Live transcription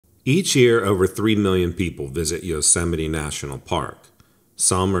Each year, over 3 million people visit Yosemite National Park.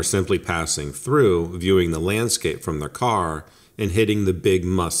 Some are simply passing through, viewing the landscape from their car, and hitting the big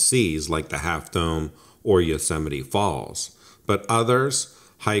must-sees like the Half Dome or Yosemite Falls. But others,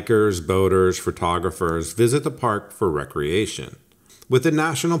 hikers, boaters, photographers, visit the park for recreation. With the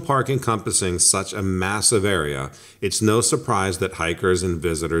national park encompassing such a massive area, it's no surprise that hikers and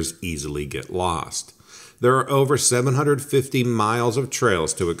visitors easily get lost. There are over 750 miles of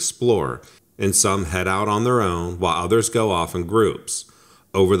trails to explore, and some head out on their own while others go off in groups.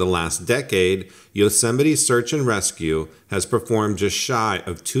 Over the last decade, Yosemite Search and Rescue has performed just shy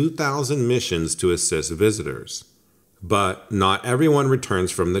of 2,000 missions to assist visitors. But not everyone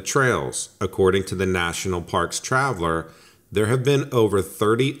returns from the trails. According to the National Park's Traveler, there have been over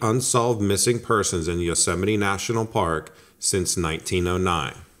 30 unsolved missing persons in Yosemite National Park since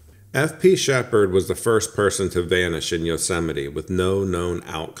 1909. F.P. Shepherd was the first person to vanish in Yosemite with no known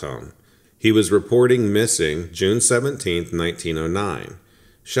outcome. He was reporting missing June 17, 1909.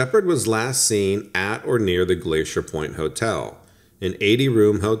 Shepherd was last seen at or near the Glacier Point Hotel, an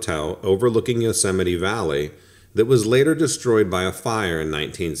 80-room hotel overlooking Yosemite Valley that was later destroyed by a fire in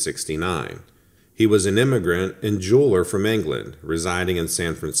 1969. He was an immigrant and jeweler from England, residing in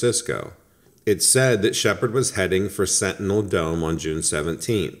San Francisco. It's said that Shepherd was heading for Sentinel Dome on June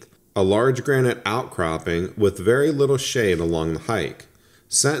 17th, a large granite outcropping with very little shade along the hike.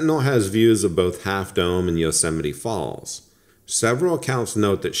 Sentinel has views of both Half Dome and Yosemite Falls. Several accounts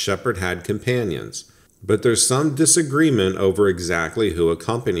note that Shepherd had companions, but there's some disagreement over exactly who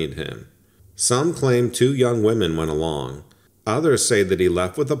accompanied him. Some claim 2 young women went along. Others say that he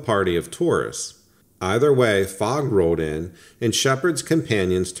left with a party of tourists. Either way, fog rolled in, and Shepherd's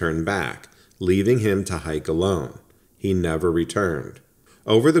companions turned back, leaving him to hike alone. He never returned.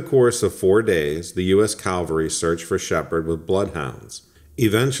 Over the course of 4 days, the U.S. Cavalry searched for Shepherd with bloodhounds.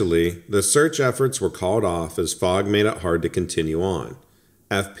 Eventually, the search efforts were called off as fog made it hard to continue on.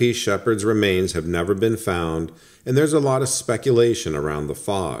 F.P. Shepherd's remains have never been found, and there's a lot of speculation around the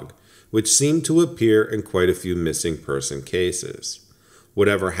fog, which seemed to appear in quite a few missing person cases.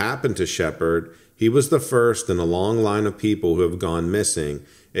 Whatever happened to Shepherd, he was the first in a long line of people who have gone missing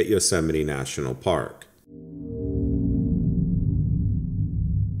at Yosemite National Park.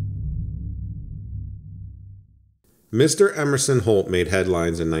 Mr. Emerson Holt made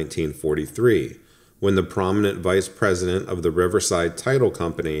headlines in 1943 when the prominent vice president of the Riverside Title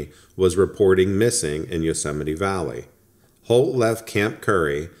Company was reporting missing in Yosemite Valley. Holt left Camp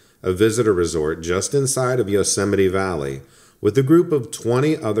Curry, a visitor resort just inside of Yosemite Valley, with a group of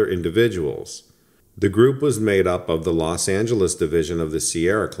 20 other individuals. The group was made up of the Los Angeles division of the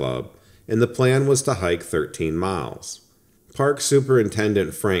Sierra Club, and the plan was to hike 13 miles. Park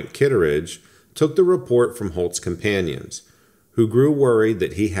Superintendent Frank Kitteridge took the report from Holt's companions, who grew worried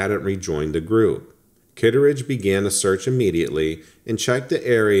that he hadn't rejoined the group. Kitteridge began a search immediately and checked the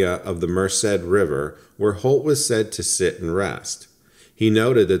area of the Merced River where Holt was said to sit and rest. He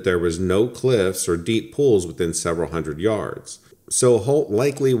noted that there was no cliffs or deep pools within several hundred yards, so Holt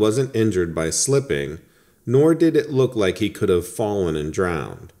likely wasn't injured by slipping, nor did it look like he could have fallen and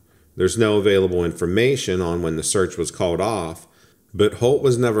drowned. There's no available information on when the search was called off, but Holt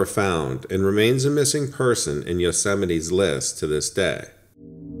was never found and remains a missing person in Yosemite's list to this day.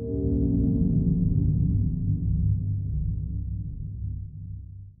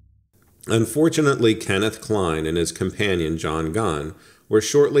 Unfortunately, Kenneth Klein and his companion John Gunn were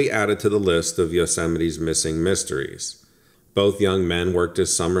shortly added to the list of Yosemite's missing mysteries. Both young men worked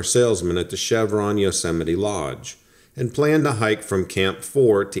as summer salesmen at the Chevron Yosemite Lodge and planned to hike from Camp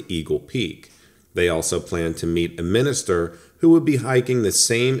 4 to Eagle Peak. They also planned to meet a minister who would be hiking the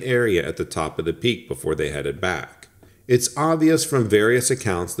same area at the top of the peak before they headed back. It's obvious from various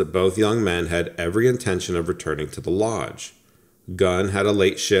accounts that both young men had every intention of returning to the lodge. Gunn had a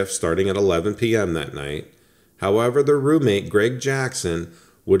late shift starting at 11 p.m. that night. However, their roommate Greg Jackson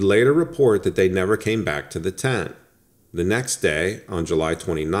would later report that they never came back to the tent. The next day, on July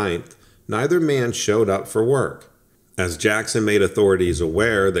 29th, neither man showed up for work. As Jackson made authorities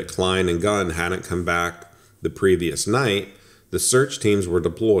aware that Klein and Gunn hadn't come back the previous night, the search teams were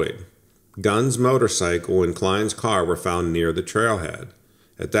deployed. Gunn's motorcycle and Klein's car were found near the trailhead.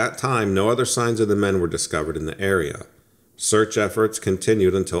 At that time, no other signs of the men were discovered in the area. Search efforts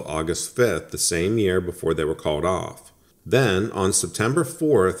continued until August 5th, the same year before they were called off. Then, on September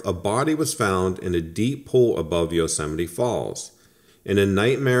 4th, a body was found in a deep pool above Yosemite Falls, in a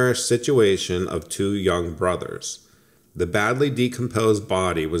nightmarish situation of 2 young brothers. The badly decomposed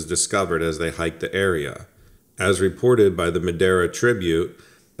body was discovered as they hiked the area. As reported by the Madera Tribute,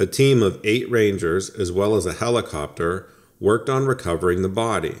 a team of 8 rangers, as well as a helicopter, worked on recovering the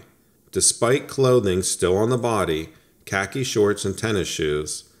body. Despite clothing still on the body, khaki shorts and tennis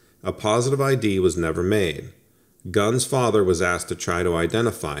shoes, a positive ID was never made. Gunn's father was asked to try to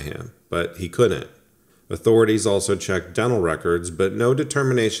identify him, but he couldn't. Authorities also checked dental records, but no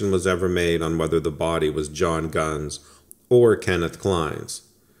determination was ever made on whether the body was John Gunn's or Kenneth Klein's.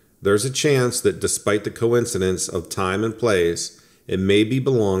 There's a chance that despite the coincidence of time and place, it maybe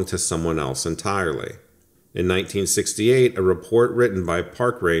belonged to someone else entirely. In 1968, a report written by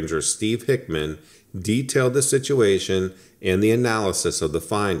park ranger Steve Hickman detailed the situation and the analysis of the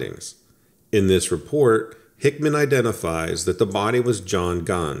findings. In this report, Hickman identifies that the body was John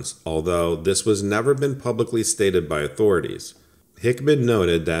Gunn's, although this was never been publicly stated by authorities. Hickman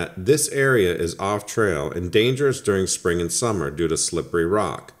noted that this area is off-trail and dangerous during spring and summer due to slippery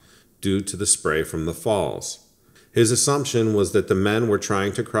rock, due to the spray from the falls. His assumption was that the men were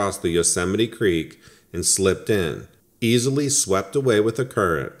trying to cross the Yosemite Creek and slipped in, easily swept away with the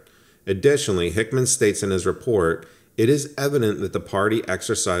current. Additionally, Hickman states in his report, it is evident that the party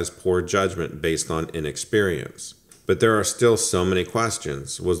exercised poor judgment based on inexperience. But there are still so many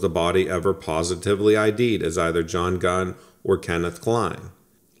questions. Was the body ever positively ID'd as either John Gunn or Kenneth Klein?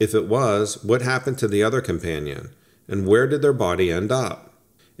 If it was, what happened to the other companion? And where did their body end up?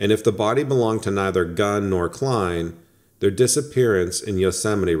 And if the body belonged to neither Gunn nor Klein, their disappearance in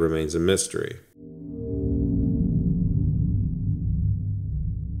Yosemite remains a mystery.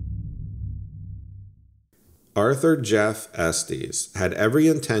 Arthur Jeff Estes had every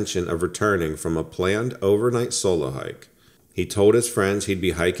intention of returning from a planned overnight solo hike. He told his friends he'd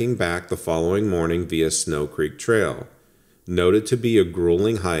be hiking back the following morning via Snow Creek Trail, noted to be a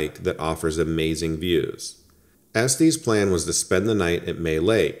grueling hike that offers amazing views. Estes' plan was to spend the night at May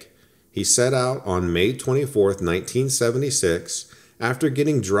Lake. He set out on May 24, 1976, after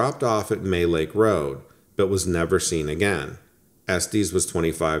getting dropped off at May Lake Road, but was never seen again. Estes was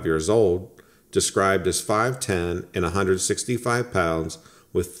 25 years old, described as 5'10" and 165 pounds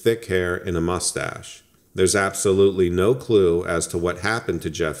with thick hair and a mustache. There's absolutely no clue as to what happened to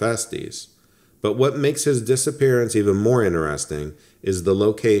Jeff Estes, but what makes his disappearance even more interesting is the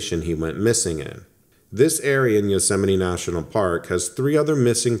location he went missing in. This area in Yosemite National Park has 3 other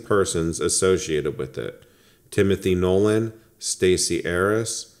missing persons associated with it: Timothy Nolan, Stacy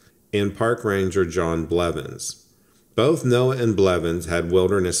Arras, and Park Ranger John Blevins. Both Noah and Blevins had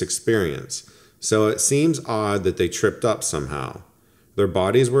wilderness experience, so it seems odd that they tripped up somehow. Their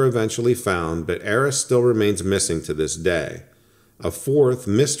bodies were eventually found, but Arras still remains missing to this day. A 4th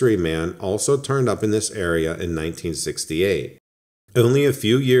mystery man also turned up in this area in 1968, only a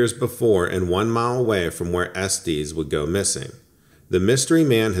few years before and 1 mile away from where Estes would go missing. The mystery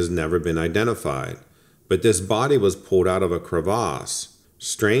man has never been identified, but this body was pulled out of a crevasse.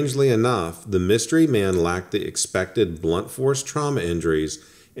 Strangely enough, the mystery man lacked the expected blunt force trauma injuries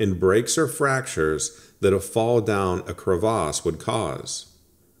and breaks or fractures that a fall down a crevasse would cause.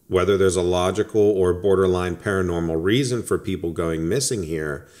 Whether there's a logical or borderline paranormal reason for people going missing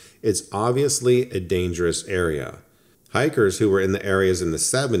here, it's obviously a dangerous area. Hikers who were in the areas in the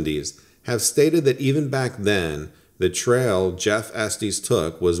 70s have stated that even back then, the trail Jeff Estes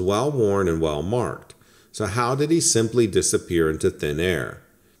took was well worn and well marked. So how did he simply disappear into thin air?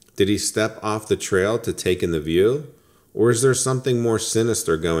 Did he step off the trail to take in the view? Or is there something more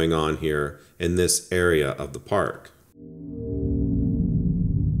sinister going on here in this area of the park?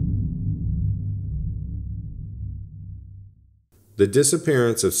 The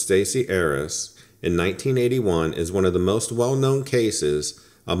disappearance of Stacy Arras in 1981 is one of the most well-known cases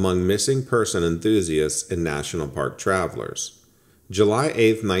among missing person enthusiasts and national park travelers. July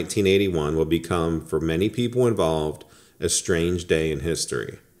 8, 1981 will become, for many people involved, a strange day in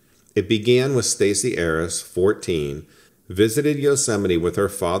history. It began with Stacy Arras, 14, visited Yosemite with her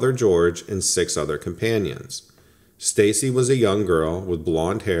father George and 6 other companions. Stacy was a young girl with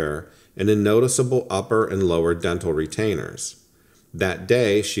blonde hair and a noticeable upper and lower dental retainers. That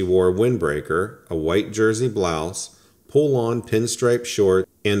day, she wore a windbreaker, a white jersey blouse, pull-on pinstripe shorts,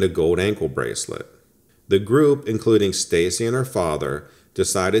 and a gold ankle bracelet. The group, including Stacy and her father,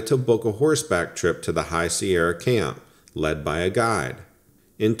 decided to book a horseback trip to the High Sierra camp, led by a guide.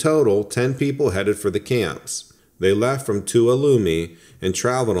 In total, 10 people headed for the camps. They left from Tuolumne and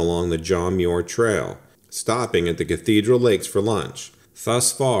traveled along the John Muir Trail, stopping at the Cathedral Lakes for lunch.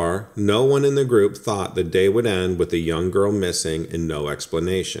 Thus far, no one in the group thought the day would end with a young girl missing and no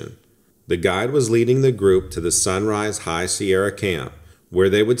explanation. The guide was leading the group to the Sunrise High Sierra camp, where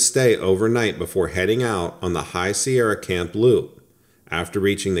they would stay overnight before heading out on the High Sierra Camp Loop. After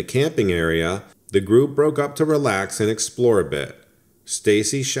reaching the camping area, the group broke up to relax and explore a bit.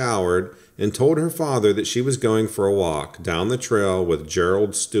 Stacy showered and told her father that she was going for a walk down the trail with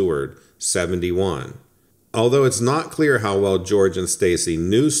Gerald Stewart, 71. Although it's not clear how well George and Stacy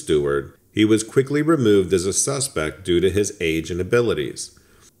knew Stewart, he was quickly removed as a suspect due to his age and abilities.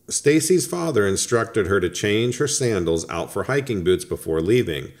 Stacy's father instructed her to change her sandals out for hiking boots before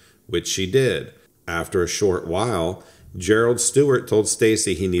leaving, which she did. After a short while, Gerald Stewart told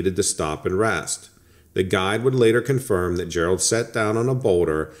Stacy he needed to stop and rest. The guide would later confirm that Gerald sat down on a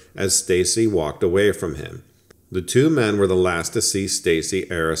boulder as Stacy walked away from him. The two men were the last to see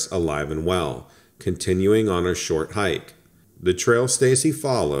Stacy Arras alive and well, continuing on her short hike. The trail Stacy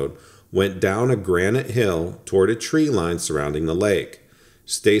followed went down a granite hill toward a tree line surrounding the lake.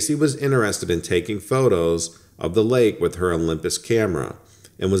 Stacy was interested in taking photos of the lake with her Olympus camera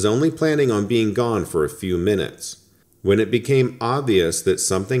and was only planning on being gone for a few minutes. When it became obvious that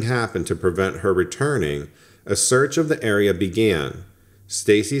something happened to prevent her returning, a search of the area began.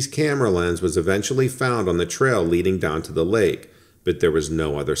 Stacy's camera lens was eventually found on the trail leading down to the lake, but there was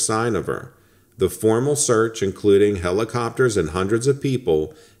no other sign of her. The formal search, including helicopters and hundreds of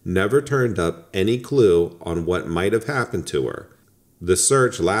people, never turned up any clue on what might have happened to her. The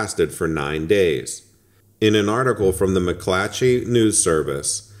search lasted for 9 days. In an article from the McClatchy News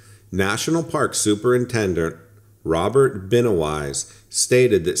Service, National Park Superintendent Robert Binawise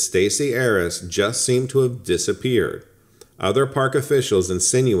stated that Stacy Arras just seemed to have disappeared. Other park officials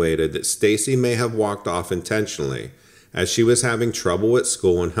insinuated that Stacy may have walked off intentionally, as she was having trouble at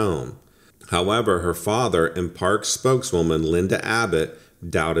school and home. However, her father and park spokeswoman Linda Abbott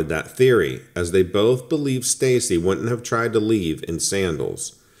doubted that theory, as they both believed Stacy wouldn't have tried to leave in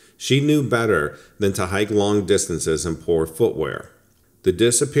sandals. She knew better than to hike long distances in poor footwear. The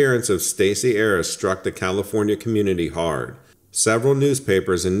disappearance of Stacy Arras struck the California community hard. Several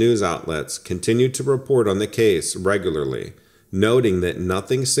newspapers and news outlets continued to report on the case regularly, noting that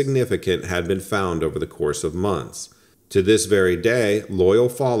nothing significant had been found over the course of months. To this very day, loyal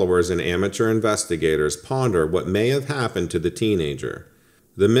followers and amateur investigators ponder what may have happened to the teenager.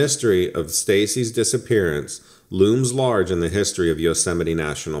 The mystery of Stacy's disappearance looms large in the history of Yosemite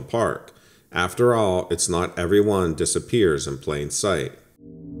National Park. After all, it's not everyone disappears in plain sight.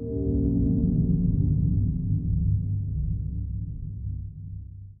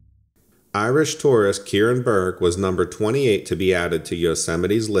 Irish tourist Kieran Burke was number 28 to be added to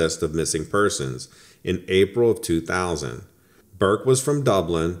Yosemite's list of missing persons in April of 2000. Burke was from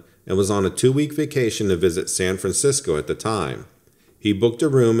Dublin and was on a 2-week vacation to visit San Francisco at the time. He booked a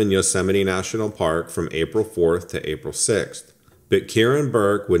room in Yosemite National Park from April 4th to April 6th. But Kieran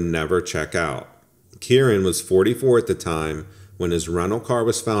Burke would never check out. Kieran was 44 at the time when his rental car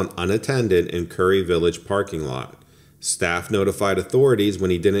was found unattended in Curry Village parking lot. Staff notified authorities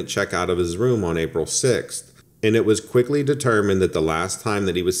when he didn't check out of his room on April 6th, and it was quickly determined that the last time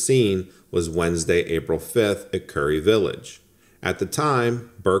that he was seen was Wednesday, April 5th at Curry Village. At the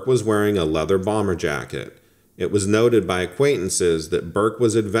time, Burke was wearing a leather bomber jacket. It was noted by acquaintances that Burke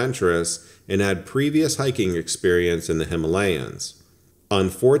was adventurous and had previous hiking experience in the Himalayas.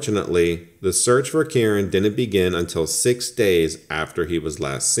 Unfortunately, the search for Kieran didn't begin until 6 days after he was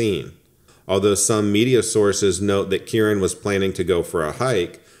last seen. Although some media sources note that Kieran was planning to go for a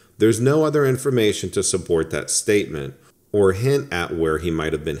hike, there's no other information to support that statement or hint at where he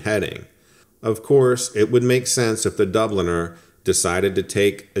might have been heading. Of course, it would make sense if the Dubliner decided to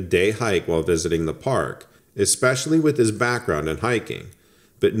take a day hike while visiting the park, especially with his background in hiking.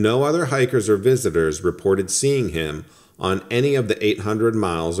 But no other hikers or visitors reported seeing him on any of the 800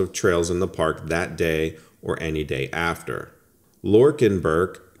 miles of trails in the park that day or any day after. Lorcan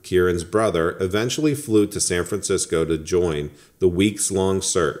Burke, Kieran's brother, eventually flew to San Francisco to join the weeks-long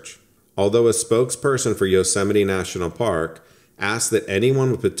search. Although a spokesperson for Yosemite National Park asked that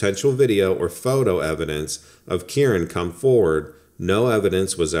anyone with potential video or photo evidence of Kieran come forward, no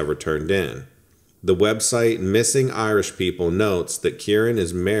evidence was ever turned in. The website Missing Irish People notes that Kieran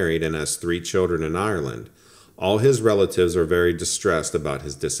is married and has 3 children in Ireland. All his relatives are very distressed about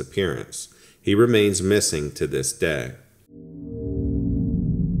his disappearance. He remains missing to this day.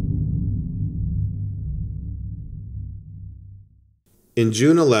 In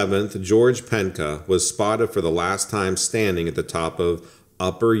June 11th, George Penka was spotted for the last time standing at the top of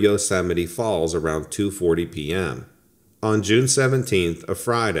Upper Yosemite Falls around 2:40 p.m. On June 17th, a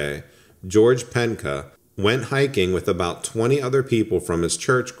Friday, George Penka went hiking with about 20 other people from his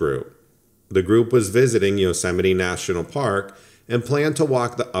church group. The group was visiting Yosemite National Park and planned to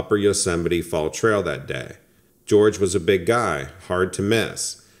walk the Upper Yosemite Fall Trail that day. George was a big guy, hard to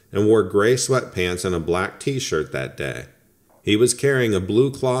miss, and wore gray sweatpants and a black t-shirt that day. He was carrying a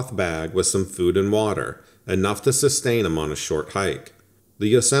blue cloth bag with some food and water, enough to sustain him on a short hike. The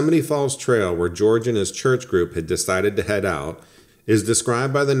Yosemite Falls Trail, where George and his church group had decided to head out, is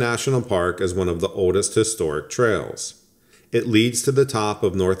described by the National Park as one of the oldest historic trails. It leads to the top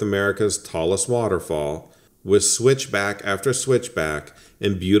of North America's tallest waterfall, with switchback after switchback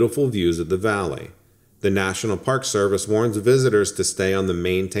and beautiful views of the valley. The National Park Service warns visitors to stay on the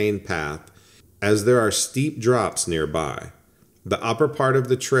maintained path, as there are steep drops nearby. The upper part of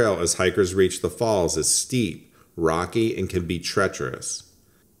the trail as hikers reach the falls is steep, rocky, and can be treacherous.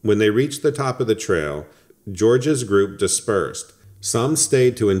 When they reached the top of the trail, George's group dispersed. Some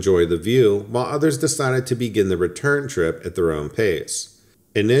stayed to enjoy the view, while others decided to begin the return trip at their own pace.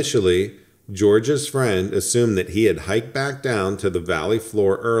 Initially, George's friend assumed that he had hiked back down to the valley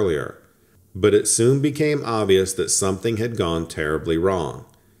floor earlier, but it soon became obvious that something had gone terribly wrong,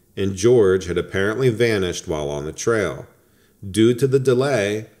 and George had apparently vanished while on the trail. Due to the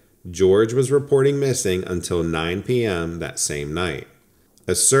delay, George was reporting missing until 9 p.m. that same night.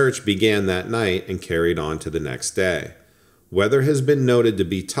 A search began that night and carried on to the next day. Weather has been noted to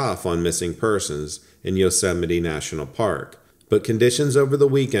be tough on missing persons in Yosemite National Park, but conditions over the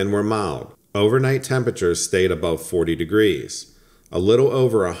weekend were mild. Overnight temperatures stayed above 40 degrees. A little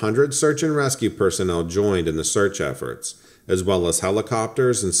over 100 search and rescue personnel joined in the search efforts, as well as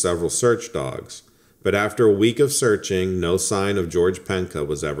helicopters and several search dogs. But after a week of searching, no sign of George Penka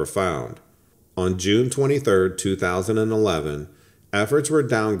was ever found. On June 23, 2011, efforts were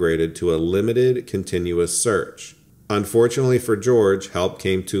downgraded to a limited, continuous search. Unfortunately for George, help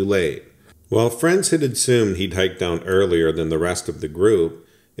came too late. While friends had assumed he'd hiked down earlier than the rest of the group,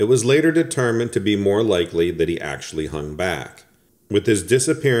 it was later determined to be more likely that he actually hung back. With his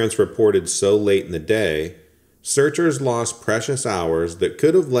disappearance reported so late in the day, searchers lost precious hours that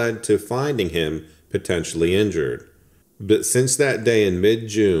could have led to finding him potentially injured. But since that day in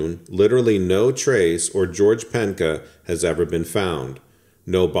mid-June, literally no trace or George Penka has ever been found.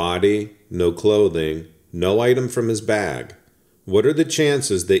 No body, no clothing, no item from his bag. What are the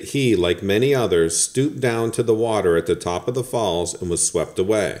chances that he, like many others, stooped down to the water at the top of the falls and was swept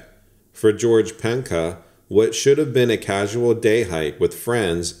away? For George Penka, what should have been a casual day hike with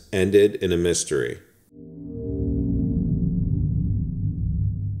friends ended in a mystery.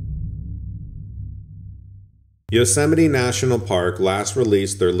 Yosemite National Park last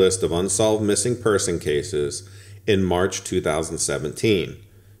released their list of unsolved missing person cases in March 2017.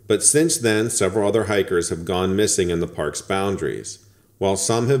 But since then, several other hikers have gone missing in the park's boundaries. While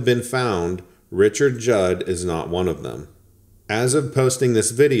some have been found, Richard Judd is not one of them. As of posting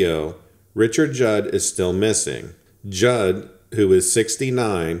this video, Richard Judd is still missing. Judd, who is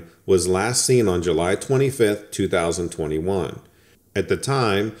 69, was last seen on July 25, 2021. At the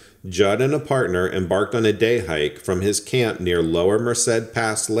time, Judd and a partner embarked on a day hike from his camp near Lower Merced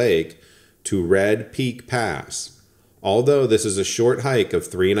Pass Lake to Red Peak Pass. Although this is a short hike of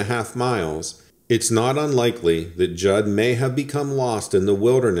 3.5 miles, it's not unlikely that Judd may have become lost in the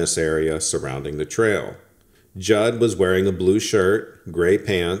wilderness area surrounding the trail. Judd was wearing a blue shirt, gray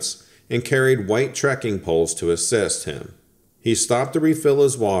pants, and carried white trekking poles to assist him. He stopped to refill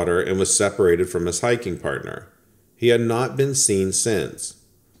his water and was separated from his hiking partner. He had not been seen since.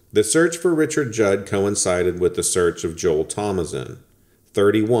 The search for Richard Judd coincided with the search of Joel Thomazin,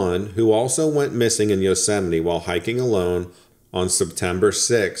 31, who also went missing in Yosemite while hiking alone on September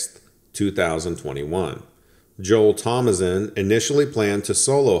 6, 2021. Joel Thomazin initially planned to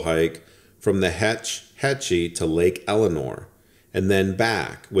solo hike from the Hetchy to Lake Eleanor, and then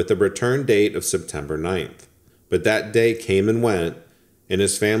back with a return date of September 9th. But that day came and went, and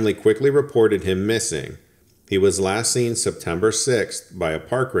his family quickly reported him missing. He was last seen September 6th by a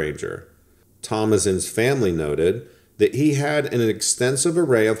park ranger. Thomazin's family noted that he had an extensive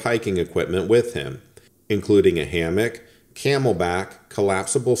array of hiking equipment with him, including a hammock, camelback,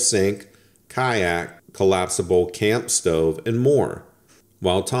 collapsible sink, kayak, collapsible camp stove, and more.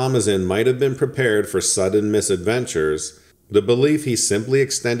 While Thomazin might have been prepared for sudden misadventures, the belief he simply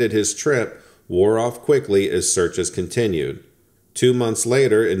extended his trip wore off quickly as searches continued. 2 months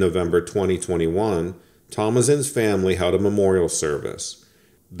later, in November 2021, Thomazin's family held a memorial service.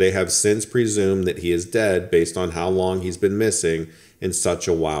 They have since presumed that he is dead based on how long he's been missing in such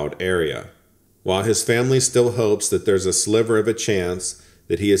a wild area. While his family still hopes that there's a sliver of a chance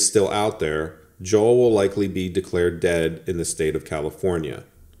that he is still out there, Joel will likely be declared dead in the state of California.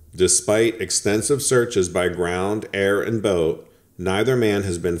 Despite extensive searches by ground, air, and boat, neither man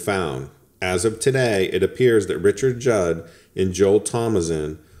has been found. As of today, it appears that Richard Judd and Joel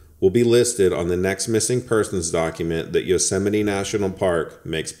Thomazin will be listed on the next missing persons document that Yosemite National Park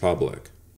makes public.